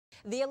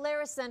The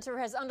Alerus Center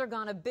has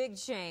undergone a big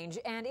change,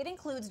 and it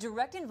includes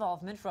direct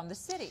involvement from the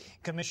city.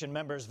 Commission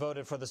members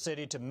voted for the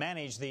city to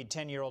manage the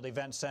 10-year-old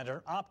event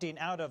center, opting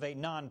out of a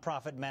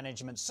nonprofit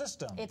management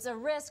system. It's a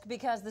risk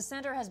because the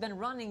center has been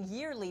running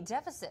yearly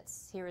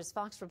deficits. Here is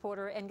Fox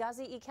reporter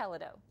Ngozi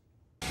Ikeledo.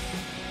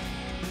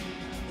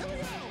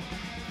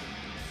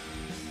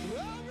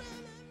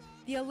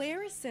 The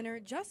Alerus Center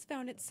just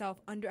found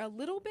itself under a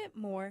little bit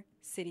more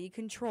city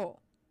control.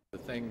 The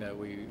thing that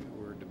we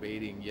were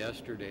debating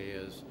yesterday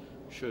is,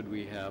 should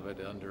we have it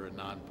under a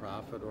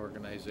nonprofit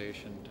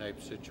organization type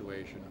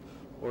situation,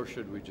 or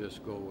should we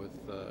just go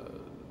with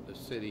the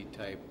city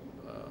type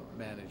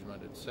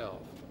management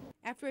itself?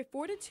 After a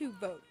 4-2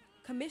 vote,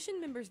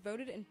 commission members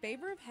voted in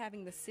favor of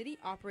having the city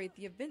operate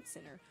the event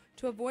center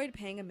to avoid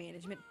paying a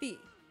management fee.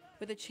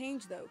 With the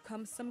change, though,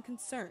 comes some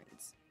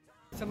concerns.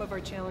 Some of our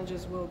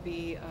challenges will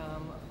be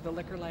the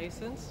liquor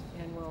license,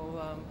 and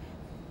we'll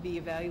be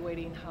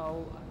evaluating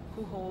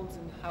who holds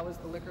and how is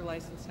the liquor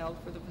license held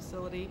for the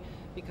facility,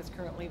 because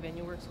currently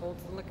VenueWorks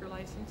holds the liquor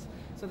license.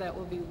 So that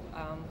will be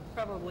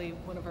probably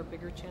one of our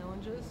bigger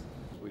challenges.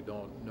 We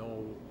don't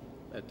know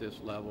at this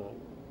level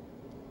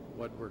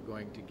what we're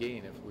going to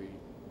gain if we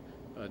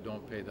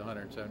don't pay the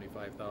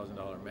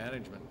 $175,000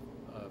 management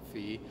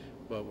fee,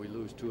 but we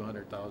lose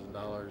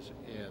 $200,000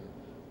 in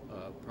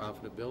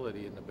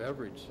profitability in the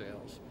beverage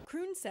sales.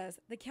 Kroon says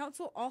the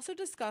council also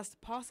discussed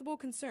possible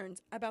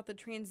concerns about the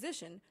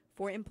transition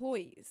for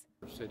employees.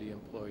 City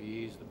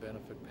employees, the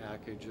benefit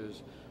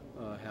packages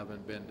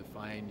haven't been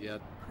defined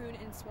yet. Kroon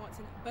and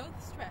Swanson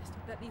both stressed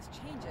that these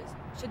changes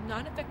should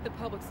not affect the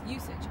public's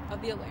usage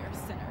of the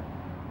Alerus Center.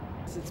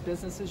 It's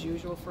business as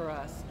usual for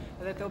us,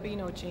 that there'll be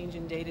no change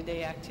in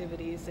day-to-day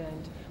activities,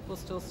 and we'll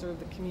still serve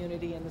the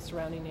community and the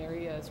surrounding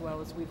area as well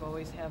as we've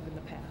always have in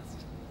the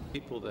past.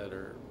 People that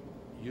are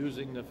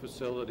using the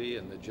facility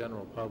and the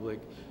general public,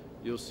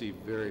 you'll see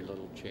very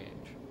little change.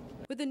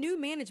 With the new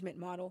management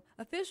model,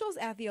 officials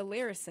at the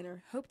Alerus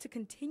Center hope to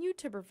continue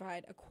to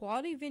provide a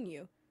quality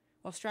venue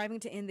while striving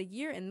to end the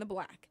year in the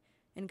black.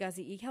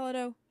 Ngozi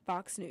Ikeledo,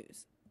 Fox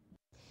News.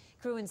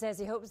 Kroon says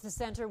he hopes the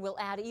center will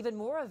add even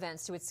more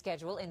events to its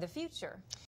schedule in the future.